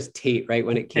 I think it was Tate, right,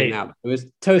 when it came out. It was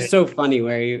so funny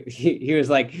where he was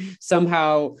like,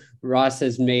 somehow Ross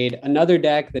has made another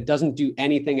deck that doesn't do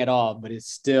anything at all, but is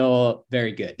still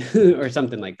very good or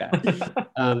something like that.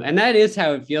 And that is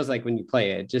how it feels like when you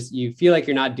play it. Just you feel like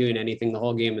you're not doing anything the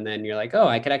whole game, and then you're like, oh,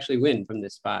 I could actually win from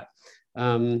this spot.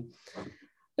 I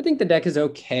think the deck is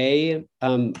okay.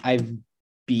 I've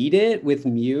beat it with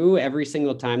Mew every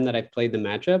single time that I've played the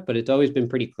matchup, but it's always been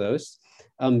pretty close.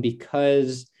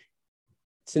 Because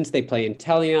since they play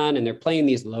Inteleon and they're playing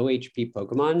these low HP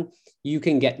Pokemon, you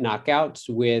can get knockouts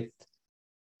with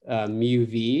Mew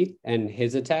V and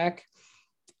his attack.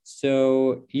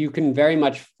 So you can very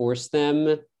much force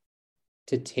them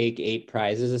to take 8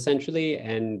 prizes essentially.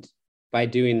 And by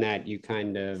doing that, you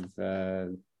kind of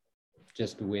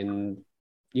just win.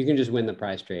 You can just win the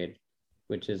prize trade,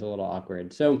 which is a little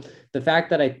awkward. So the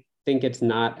fact that I think it's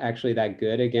not actually that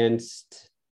good against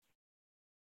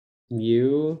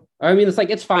Mew, I mean,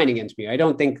 it's fine against Mew. I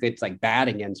don't think it's like bad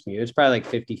against Mew. It's probably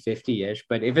like 50-50-ish,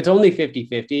 but if it's only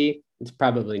 50-50, it's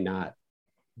probably not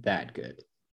that good,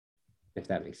 if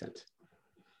that makes sense.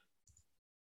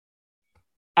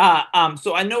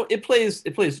 So I know it plays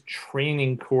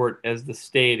Training Court as the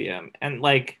stadium, and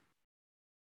like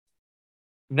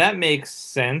that makes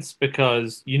sense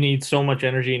because you need so much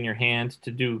energy in your hand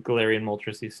to do Galarian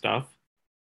Moltres stuff.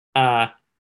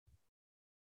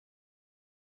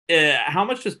 How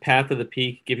much does Path of the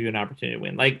Peak give you an opportunity to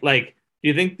win? Like, do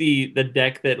you think the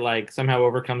deck that like somehow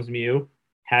overcomes Mew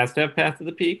has to have Path of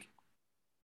the Peak?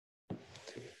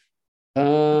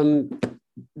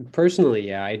 Personally,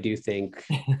 yeah, I do think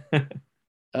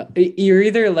you're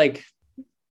either like,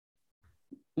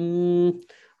 I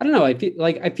don't know. I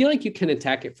feel like you can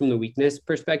attack it from the weakness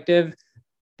perspective,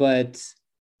 but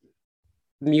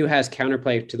Mew has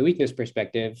counterplay to the weakness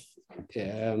perspective.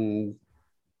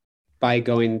 By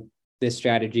going this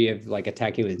strategy of like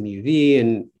attacking with Mew V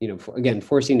and, again,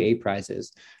 forcing 8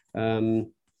 prizes. But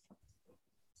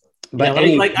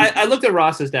yeah, I looked at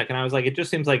Ross's deck and I was like, it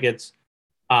just seems like it's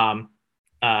a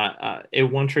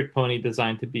one-trick pony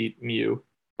designed to beat Mew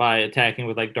by attacking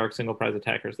with like dark single prize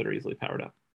attackers that are easily powered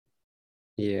up.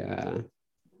 Yeah.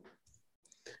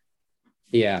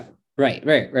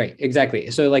 Right.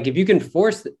 Exactly. So like if you can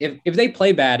force, if they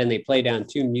play bad and they play down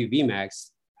 2 Mew V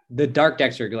max, the dark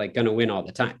decks are like going to win all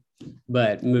the time,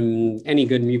 but any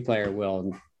good Mew player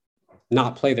will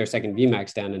not play their second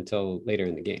VMAX down until later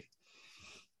in the game.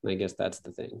 I guess that's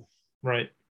the thing. Right.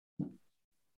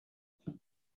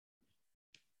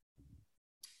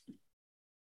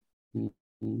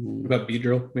 What about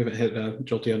Beedrill? We haven't hit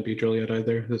Jolteon Beedrill yet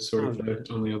either. That's sort of the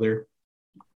only other,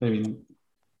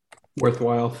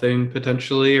 worthwhile thing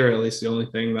potentially, or at least the only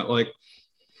thing that I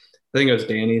think it was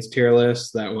Danny's tier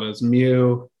list. That was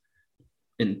Mew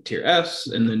in tier S,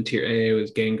 and then tier A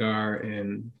was Gengar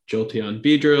and Jolteon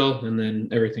Beedrill, and then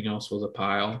everything else was a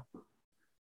pile.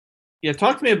 Yeah,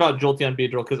 talk to me about Jolteon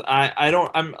Beedrill, because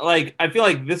I feel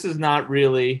like this is not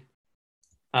really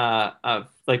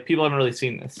people haven't really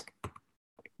seen this.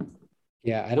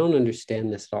 Yeah, I don't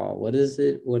understand this at all. What is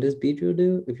it? What does Beedrill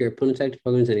do? If your opponent's active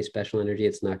Pokemon has any special energy,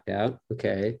 it's knocked out.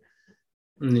 Okay.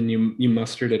 And then you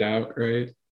mustered it out,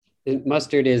 right?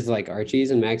 Mustard is like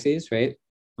Archie's and Maxie's, right?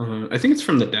 I think it's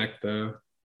from the deck, though.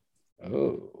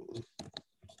 Oh.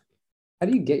 How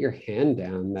do you get your hand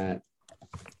down that?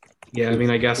 Yeah,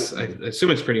 I guess I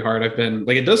assume it's pretty hard. I've been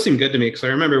it does seem good to me because I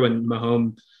remember when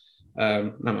Mahomes,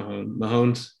 I'm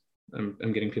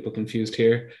getting people confused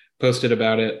here, posted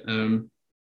about it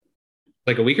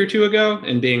like a week or two ago,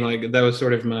 and being like, that was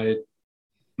sort of my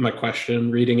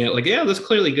question reading it. Like, yeah, that's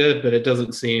clearly good, but it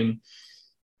doesn't seem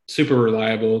super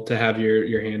reliable to have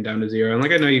your hand down to 0.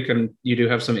 And I know you do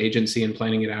have some agency in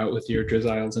planning it out with your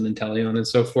Drizzles and Inteleon and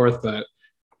so forth, but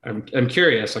I'm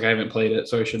curious. I haven't played it,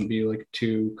 so I shouldn't be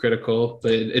too critical,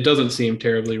 but it doesn't seem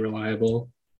terribly reliable.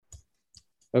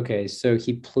 Okay, so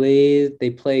they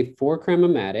play 4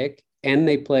 Chromatic and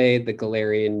they play the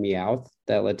Galarian Meowth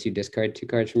that lets you discard 2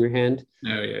 cards from your hand.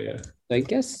 Oh yeah. So I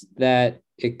guess that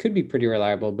it could be pretty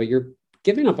reliable, but you're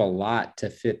giving up a lot to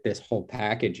fit this whole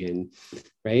package in,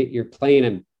 right? You're playing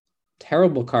a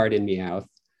terrible card in Meowth.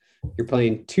 You're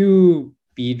playing 2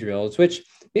 Beedrills, which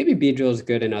maybe Beedrill is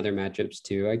good in other matchups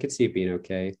too. I could see it being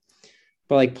okay.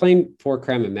 But like playing 4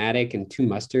 Chromatic and 2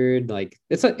 Mustard, like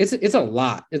it's a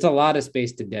lot. It's a lot of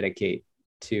space to dedicate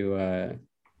to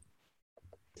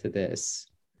this.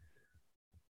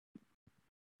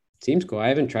 Seems cool. I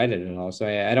haven't tried it at all, so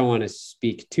I don't want to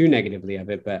speak too negatively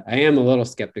of it, but I am a little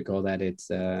skeptical that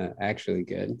it's actually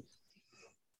good.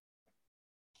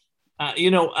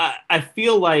 I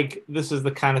feel like this is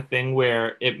the kind of thing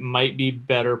where it might be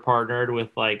better partnered with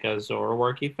like a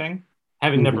Zoroark thing.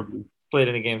 Having never played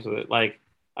any games with it, like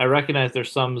I recognize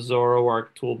there's some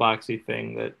Zoroark toolboxy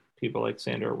thing that people like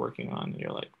Sander are working on, and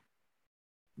you're like,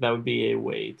 that would be a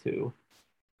way to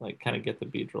like kind of get the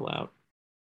Beedrill out.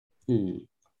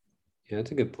 Yeah,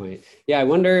 that's a good point. I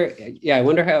wonder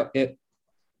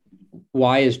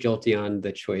why is Jolteon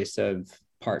the choice of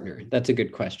partner? That's a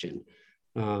good question.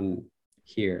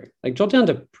 Here, like Jolteon's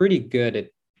a pretty good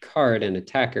card and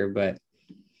attacker, but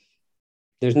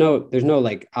there's no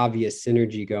like obvious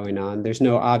synergy going on. There's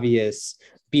no obvious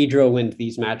Beedrill wins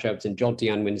these matchups and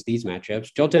Jolteon wins these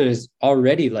matchups. Jolteon is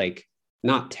already like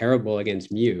not terrible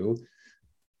against Mew.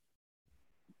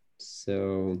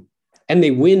 So, and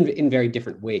they win in very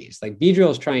different ways. Like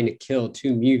Beedrill is trying to kill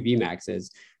 2 Mew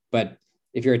VMAXs, but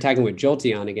if you're attacking with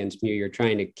Jolteon against Mew, you're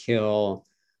trying to kill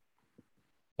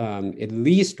at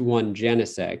least 1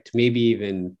 Genesect, maybe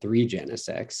even 3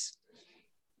 Genesects.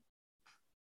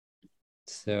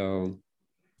 So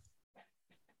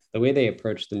the way they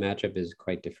approach the matchup is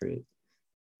quite different.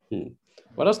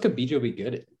 What else could Beedrill be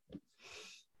good at?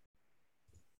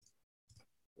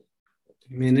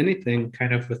 I mean, anything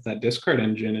kind of with that discard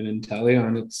engine and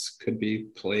Inteleon, could be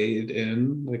played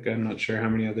in. Like, I'm not sure how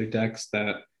many other decks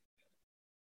that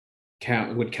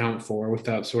would count for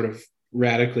without sort of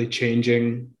radically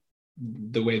changing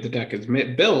the way the deck is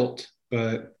built.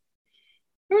 But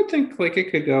I would think like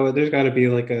it could go. There's got to be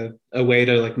like a way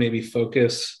to like maybe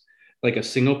focus like a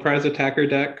single prize attacker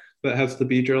deck that has the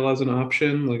Beedrill as an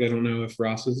option. Like, I don't know if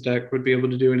Ross's deck would be able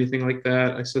to do anything like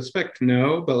that. I suspect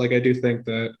no, but like I do think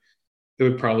that it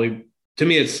would probably, to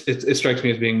me, it strikes me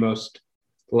as being most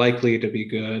likely to be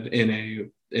good in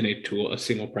a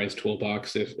single prize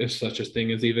toolbox if such a thing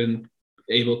is even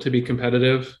able to be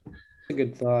competitive. A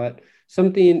good thought.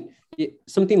 Something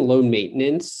low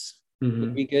maintenance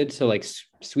would be good. So like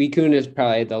Suicune is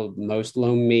probably the most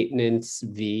low maintenance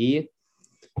V.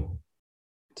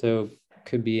 So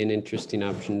could be an interesting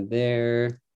option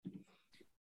there.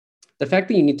 The fact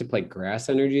that you need to play Grass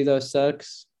Energy though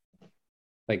sucks.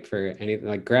 Like for anything,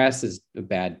 like Grass is a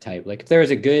bad type. Like if there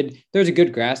was a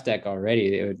good Grass deck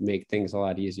already, it would make things a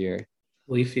lot easier.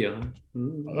 Leafeon.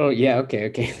 Oh yeah, okay.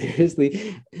 There's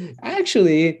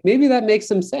Actually, maybe that makes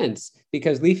some sense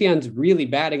because Leafeon's really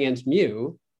bad against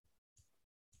Mew,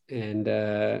 and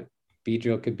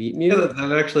Beedrill could beat Mew. Yeah,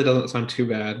 that actually doesn't sound too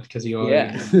bad because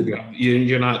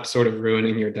you're not sort of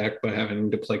ruining your deck by having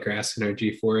to play Grass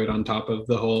Energy for it on top of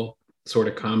the whole sort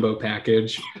of combo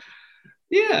package.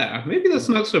 Yeah, maybe that's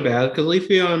not so bad because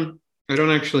Leafeon, I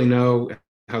don't actually know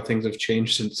how things have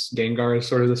changed since Gengar is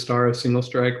sort of the star of Single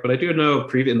Strike, but I do know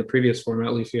in the previous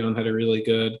format, Leafeon had a really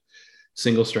good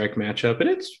Single Strike matchup, and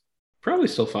it's probably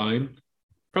still fine.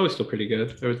 Probably still pretty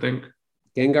good, I would think.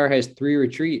 Gengar has 3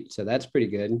 retreat, so that's pretty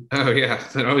good. Oh yeah,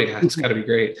 it's got to be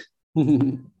great.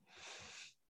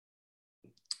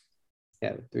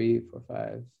 Yeah, 3, 4,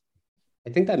 5. I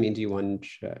think that means you one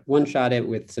shot it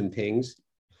with some pings.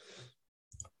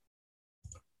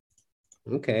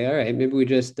 Okay, all right. Maybe we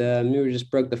just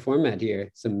broke the format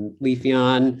here. Some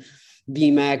Leafeon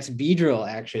VMAX Beedrill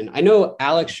action. I know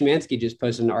Alex Szymanski just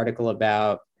posted an article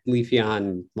about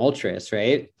Leafeon Moltres,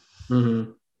 right?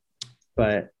 Mm-hmm.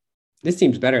 But this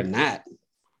seems better than that.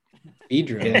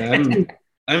 Beedrill. Yeah,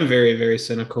 I'm very, very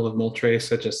cynical of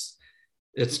Moltres.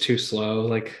 It's too slow,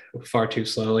 like far too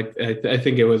slow. Like I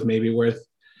think it was maybe worth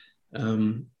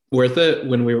it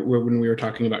when we were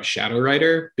talking about Shadow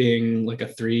Rider being like a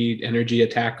 3 energy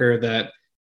attacker that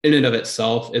in and of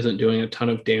itself isn't doing a ton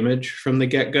of damage from the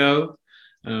get-go.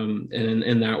 And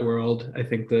in that world, I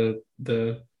think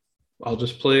I'll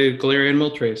just play Galarian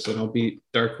Moltres and I'll beat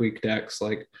Dark Week decks.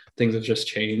 Like things have just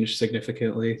changed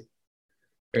significantly.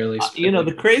 Or at least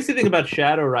the crazy thing about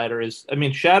Shadow Rider is, I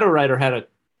mean, Shadow Rider had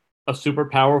a super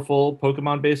powerful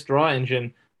Pokemon-based draw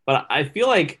engine, but I feel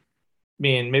like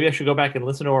mean, maybe I should go back and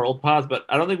listen to our old pods, but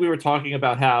I don't think we were talking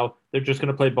about how they're just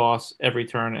going to play boss every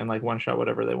turn and like one shot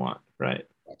whatever they want, right?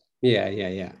 Yeah.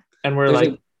 And we're There's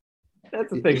like,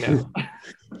 that's a thing now.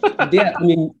 Yeah, I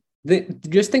mean,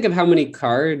 just think of how many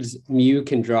cards Mew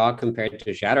can draw compared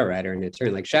to Shadow Rider in a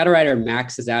turn. Like Shadow Rider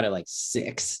maxes out at like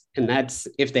 6, and that's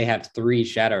if they have 3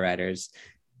 Shadow Riders,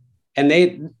 and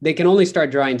they can only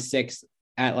start drawing 6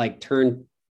 at like turn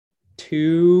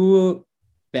 2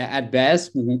 at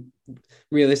best.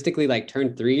 Realistically, like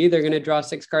turn 3, they're gonna draw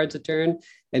 6 cards a turn,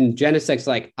 and Genesec's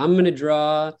like, I'm gonna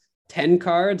draw 10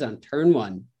 cards on turn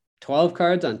 1. 12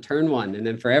 cards on turn 1, and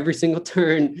then for every single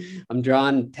turn I'm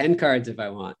drawing 10 cards if I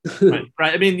want. Right.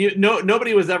 I mean,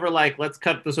 nobody was ever like, let's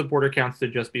cut the supporter counts to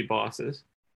just be bosses,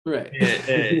 right.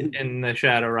 in the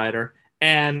Shadow Rider.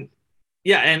 And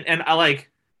yeah, and I like,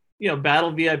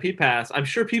 Battle VIP Pass, I'm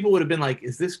sure people would have been like,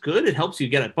 is this good? It helps you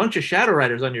get a bunch of Shadow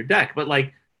Riders on your deck, but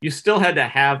like you still had to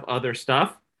have other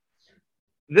stuff.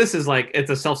 This is like, it's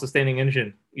a self-sustaining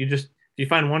engine. If you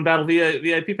find one Battle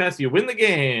VIP Pass, you win the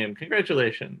game.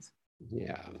 Congratulations.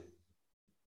 Yeah.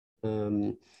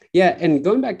 Yeah, and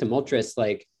going back to Moltres,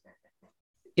 like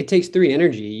it takes 3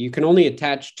 energy. You can only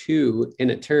attach 2 in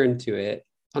a turn to it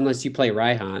unless you play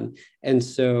Raihan. And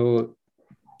so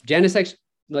Genesect,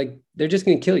 like they're just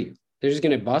going to kill you. They're just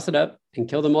going to boss it up and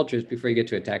kill the Moltres before you get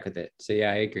to attack with it. So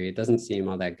yeah, I agree. It doesn't seem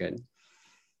all that good.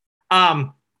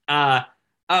 Mike,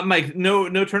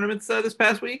 no tournaments this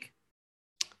past week?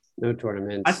 No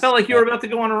tournaments. I felt like you were about to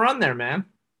go on a run there, man.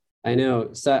 I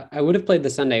know. So I would have played the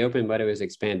Sunday Open, but it was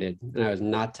expanded, and I was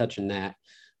not touching that.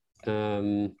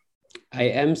 I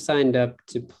am signed up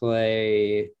to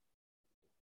play.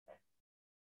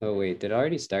 Oh wait, did it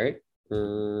already start?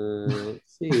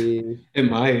 Let's see.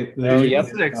 It might. Oh, yep.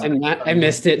 I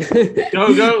missed it.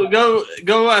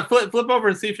 Go. Flip over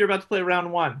and see if you're about to play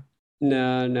round 1.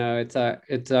 No,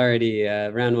 it's already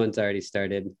round 1's already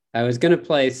started. I was gonna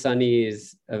play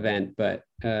Sunny's event, but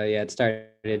yeah, it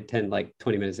started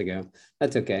 20 minutes ago.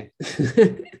 That's okay.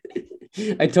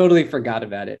 I totally forgot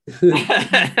about it.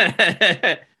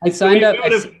 I signed up.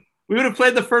 We would have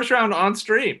played the first round on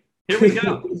stream. Here we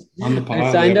go. On the pod,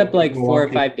 I signed up like 4 or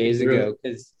 5 days ago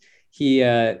because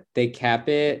they cap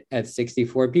it at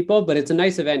 64 people, but it's a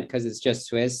nice event because it's just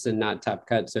Swiss and not Top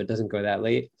Cut, so it doesn't go that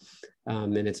late.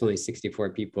 And it's only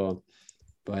 64 people.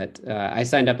 But I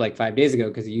signed up like 5 days ago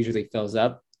because it usually fills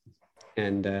up,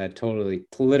 and totally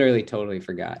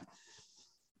forgot.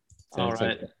 So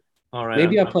All right.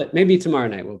 Maybe I'll play. Maybe tomorrow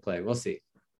night we'll play. We'll see.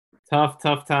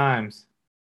 Tough times.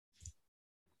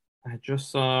 I just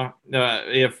saw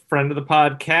a friend of the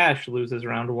pod, Cash, loses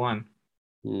round 1.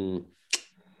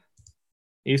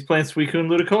 He's playing Suicune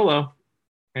Ludicolo,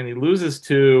 and he loses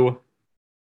to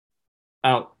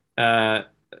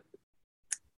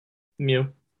Mew.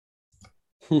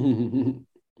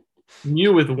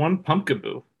 Mew with 1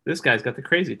 Pumpkaboo. This guy's got the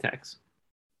crazy text.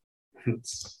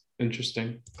 It's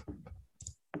interesting.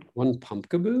 1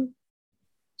 Pumpkaboo?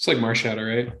 It's like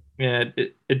Marshadow, right? Yeah,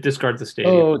 it discards the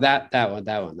stadium. Oh, that one.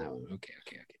 Okay.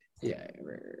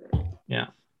 Yeah.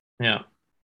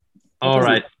 All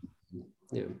right.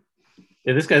 Yeah.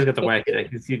 Yeah, this guy's got the wacky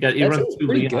deck. He runs 2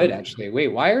 pretty Leon. good, actually. Wait,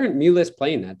 why aren't Mewless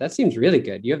playing that? That seems really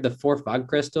good. You have the 4 Fog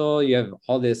Crystal. You have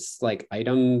all this like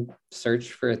item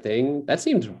search for a thing. That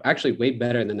seems actually way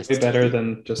better than Way better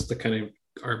than just the kind of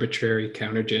arbitrary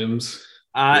counter gyms.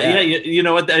 Yeah, you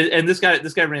know what? And this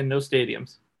guy ran no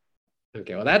stadiums.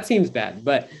 Okay, well that seems bad,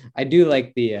 but I do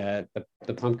like the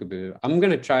Pumpkaboo. I'm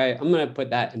gonna put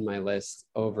that in my list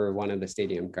over one of the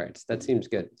stadium cards. That seems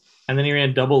good. And then he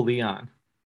ran double Leon.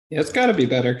 Yeah, it's got to be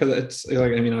better because it's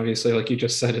like, I mean, obviously, like you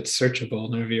just said, it's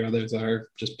searchable. None of your others are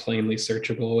just plainly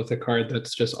searchable with a card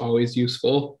that's just always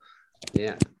useful.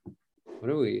 Yeah.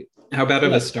 What are we? How bad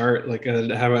of a start? Like,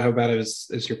 how bad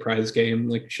is your prize game?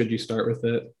 Like, should you start with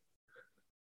it?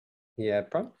 Yeah,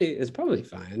 it's probably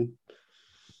fine.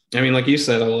 I mean, like you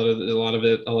said, a lot of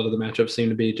the matchups seem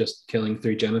to be just killing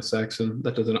 3 Genesects, and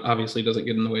that doesn't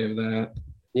get in the way of that.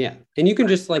 Yeah, and you can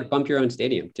just like bump your own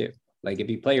stadium too. Like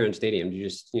if you play your own stadium, you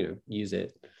just use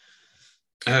it.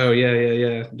 Oh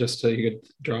yeah. Just so you could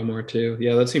draw more too.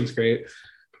 Yeah, that seems great.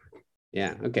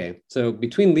 Yeah. Okay. So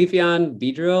between Leafeon,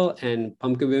 Beedrill, and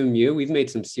Pumpkaboo Mew, we've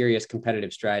made some serious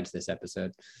competitive strides this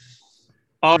episode.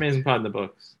 All amazing pod in the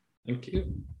books. Thank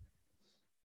you.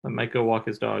 Let Mike go walk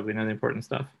his dog. We know the important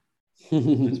stuff.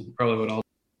 That's probably what I'll